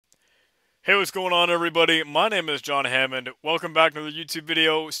Hey, what's going on, everybody? My name is John Hammond. Welcome back to another YouTube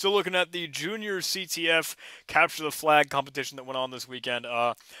video. Still looking at the Junior CTF Capture the Flag competition that went on this weekend.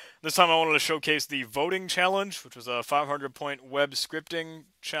 This time I wanted to showcase the voting challenge, which was a 500-point web scripting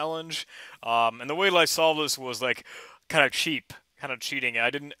challenge. And the way that I solved this was like kind of cheap. Kind of cheating.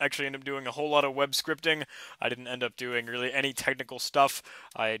 I didn't actually end up doing a whole lot of web scripting. I didn't end up doing really any technical stuff.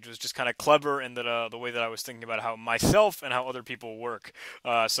 I was just kind of clever in that the way that I was thinking about how myself and how other people work.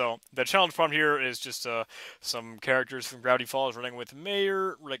 So the challenge prompt here is just some characters from Gravity Falls running with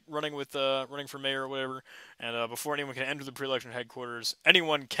mayor, like running for mayor or whatever. And before anyone can enter the pre-election headquarters,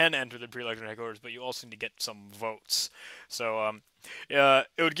 anyone can enter the pre-election headquarters, but you also need to get some votes. So it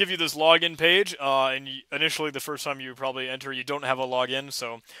would give you this login page, and initially the first time you probably enter, you don't have a login,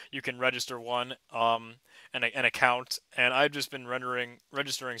 so you can register one. An account, and I've just been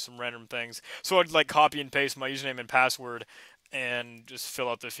registering some random things. So I'd like copy and paste my username and password and just fill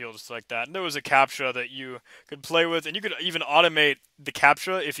out the fields like that. And there was a CAPTCHA that you could play with, and you could even automate the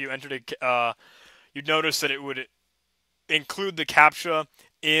CAPTCHA if you entered it. You'd notice that it would include the CAPTCHA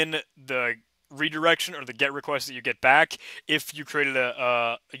in the redirection or the get request that you get back if you created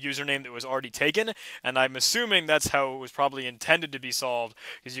a username that was already taken. And I'm assuming that's how it was probably intended to be solved,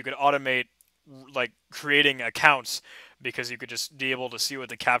 because you could automate like creating accounts, because you could just be able to see what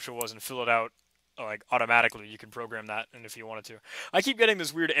the CAPTCHA was and fill it out like automatically. You can program that, and if you wanted to. I keep getting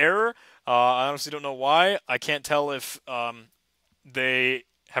this weird error. I honestly don't know why. I can't tell if they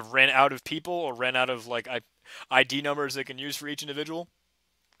have ran out of people or ran out of like ID numbers they can use for each individual.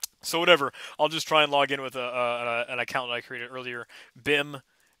 So whatever, I'll just try and log in with an account that I created earlier, BIM.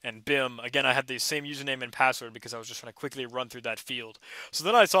 And BIM, again, I had the same username and password because I was just trying to quickly run through that field. So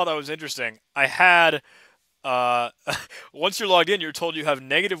then I saw that was interesting. I had, once you're logged in, you're told you have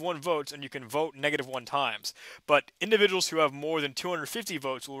 -1 votes and you can vote -1 times. But individuals who have more than 250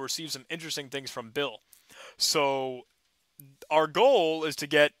 votes will receive some interesting things from Bill. So our goal is to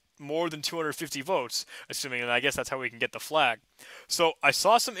get more than 250 votes, assuming, and I guess that's how we can get the flag. So I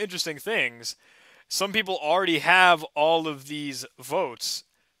saw some interesting things. Some people already have all of these votes,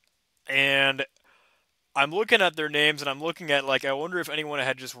 and I'm looking at their names, and I'm looking at, like, I wonder if anyone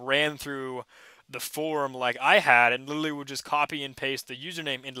had just ran through the form like I had and literally would just copy and paste the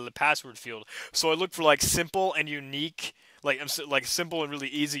username into the password field. So I looked for, like, simple and unique, like simple and really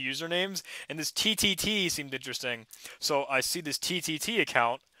easy usernames, and this TTT seemed interesting. So I see this TTT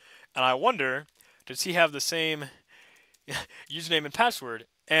account, and I wonder, does he have the same username and password?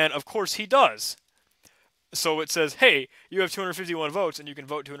 And of course he does. So it says, hey, you have 251 votes and you can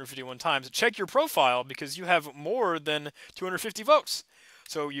vote 251 times. Check your profile because you have more than 250 votes.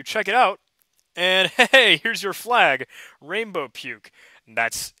 So you check it out, and hey, here's your flag, Rainbow Puke. And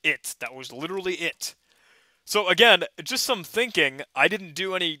that's it. That was literally it. So again, just some thinking. I didn't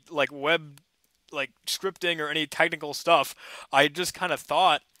do any like web like scripting or any technical stuff. I just kind of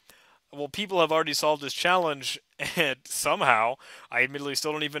thought, well, people have already solved this challenge, and somehow, I admittedly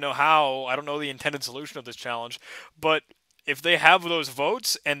still don't even know how, I don't know the intended solution of this challenge, but if they have those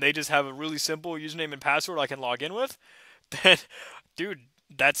votes, and they just have a really simple username and password I can log in with, then, dude,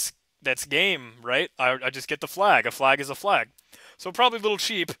 that's game, right? I just get the flag. A flag is a flag. So probably a little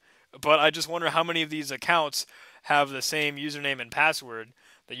cheap, but I just wonder how many of these accounts have the same username and password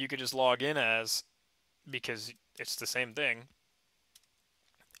that you could just log in as, because it's the same thing,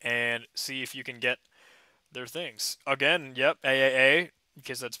 and see if you can get their things. Again, yep, AAA,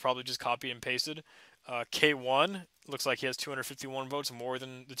 because that's probably just copy and pasted. K1, looks like he has 251 votes, more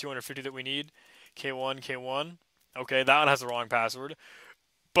than the 250 that we need. K1, K1. Okay, that one has the wrong password.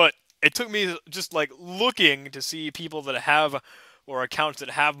 But it took me just like looking to see people that have, or accounts that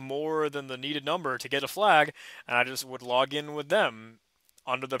have more than the needed number to get a flag, and I just would log in with them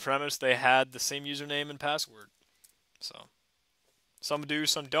under the premise they had the same username and password. So some do,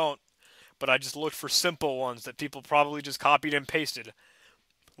 some don't. But I just looked for simple ones that people probably just copied and pasted,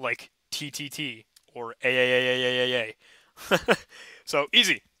 like TTT or AAAAAA. So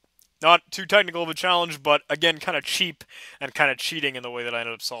easy. Not too technical of a challenge, but again, kind of cheap and kind of cheating in the way that I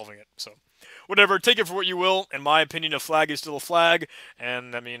ended up solving it. So, whatever, take it for what you will. In my opinion, a flag is still a flag,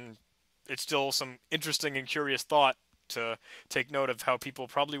 and I mean, it's still some interesting and curious thought to take note of how people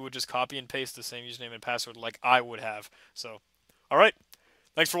probably would just copy and paste the same username and password like I would have. So, all right.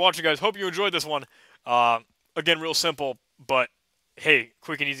 Thanks for watching, guys. Hope you enjoyed this one. Again, real simple, but hey,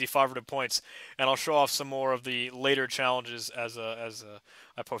 quick and easy 500 points. And I'll show off some more of the later challenges as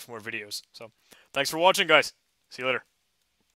I post more videos. So, thanks for watching, guys. See you later.